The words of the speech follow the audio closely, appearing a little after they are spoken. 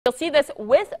You'll see this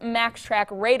with Max Track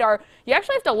radar. You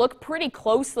actually have to look pretty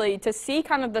closely to see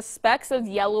kind of the specks of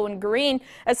yellow and green,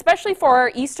 especially for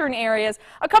our eastern areas.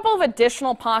 A couple of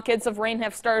additional pockets of rain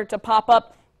have started to pop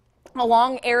up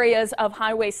along areas of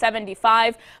Highway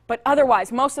 75, but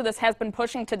otherwise most of this has been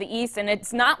pushing to the east, and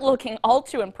it's not looking all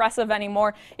too impressive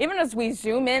anymore. Even as we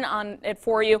zoom in on it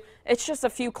for you, it's just a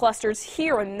few clusters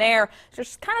here and there,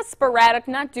 just kind of sporadic,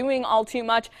 not doing all too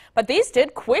much, but these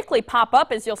did quickly pop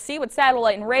up, as you'll see with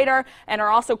satellite and radar, and are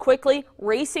also quickly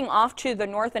racing off to the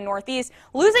north and northeast,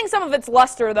 losing some of its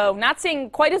luster though, not seeing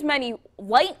quite as many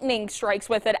lightning strikes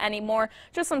with it anymore,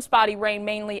 just some spotty rain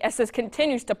mainly as this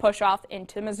continues to push off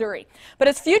into Missouri. But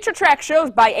as future track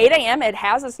shows, by 8 a.m. it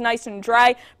has us nice and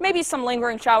dry, maybe some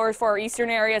lingering showers for our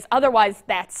eastern areas, otherwise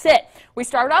that's it. We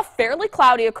start off fairly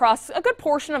cloudy across a good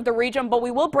portion of the region, but we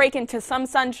will break into some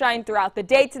sunshine throughout the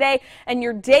day today, and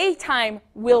your daytime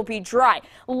will be dry.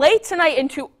 Late tonight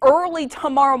into early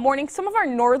tomorrow morning, some of our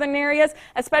northern areas,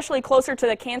 especially closer to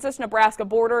the Kansas-Nebraska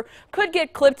border, could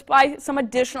get clipped by some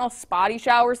additional spotty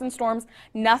showers and storms.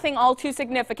 Nothing all too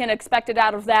significant expected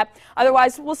out of that.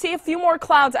 Otherwise, we'll see a few more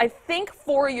clouds. I think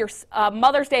for your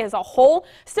Mother's Day as a whole,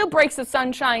 still breaks the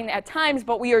sunshine at times,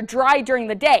 but we are dry during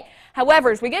the day.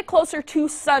 However, as we get closer to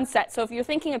sunset, so if you're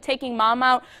thinking of taking mom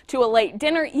out to a late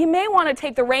dinner, you may want to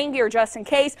take the rain gear just in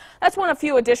case. That's when a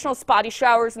few additional spotty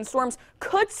showers and storms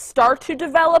could start to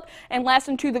develop and last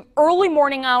into the early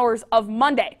morning hours of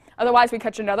Monday. Otherwise, we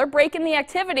catch another break in the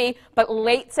activity, but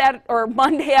late Saturday or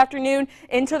Monday afternoon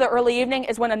into the early evening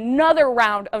is when another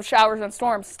round of showers and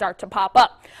storms start to pop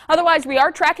up. Otherwise, we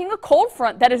are tracking a cold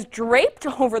front that is draped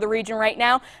over the region right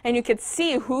now, and you can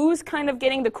see who's kind of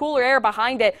getting the cooler air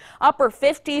behind it. Upper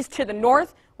 50s to the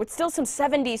north, with still some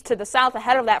 70s to the south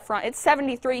ahead of that front. It's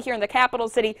 73 here in the capital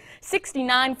city,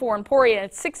 69 for Emporia,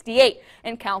 and 68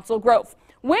 in Council Grove.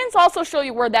 Winds also show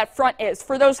you where that front is.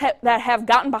 For those that have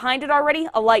gotten behind it already,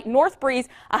 a light north breeze.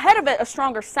 Ahead of it, a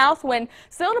stronger south wind,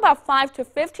 still at about 5 to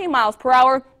 15 miles per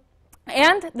hour.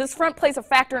 And this front plays a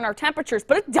factor in our temperatures,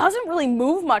 but it doesn't really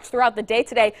move much throughout the day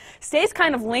today. Stays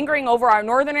kind of lingering over our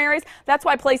northern areas. That's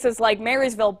why places like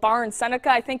Marysville, Barnes,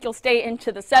 Seneca, I think you'll stay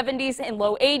into the 70s and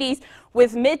low 80s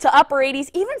with mid to upper 80s,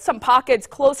 even some pockets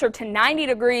closer to 90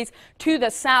 degrees to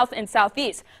the south and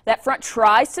southeast. That front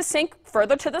tries to sink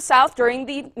further to the south during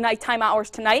the nighttime hours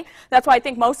tonight. That's why I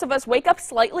think most of us wake up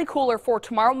slightly cooler for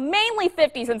tomorrow, mainly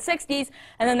 50s and 60s,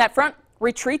 and then that front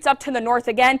retreats up to the north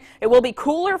again. It will be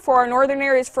cooler for our northern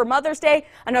areas for Mother's Day.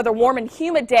 Another warm and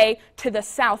humid day to the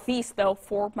southeast, though,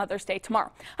 for Mother's Day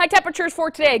tomorrow. High temperatures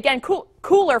for today, again,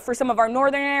 cooler for some of our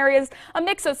northern areas. A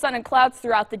mix of sun and clouds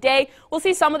throughout the day. We'll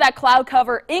see some of that cloud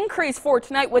cover increase for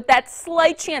tonight with that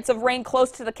slight chance of rain close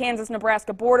to the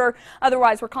Kansas-Nebraska border.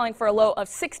 Otherwise, we're calling for a low of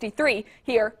 63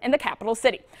 here in the capital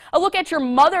city. A look at your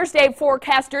Mother's Day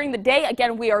forecast during the day.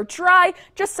 Again, we are dry,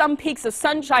 just some peaks of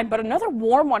sunshine, but another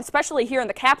warm one, especially here in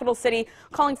the capital city,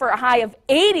 calling for a high of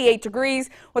 88 degrees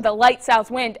with a light south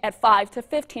wind at 5 to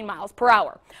 15 miles per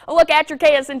hour. A look at your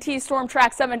KSNT Storm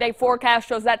Track 7-day forecast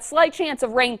shows that slight chance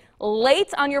of rain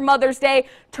late on your Mother's Day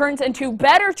turns into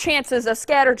better chances of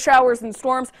scattered showers and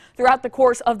storms throughout the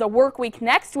course of the work week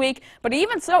next week. But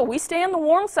even so, we stay on the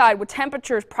warm side with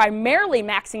temperatures primarily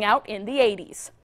maxing out in the 80s.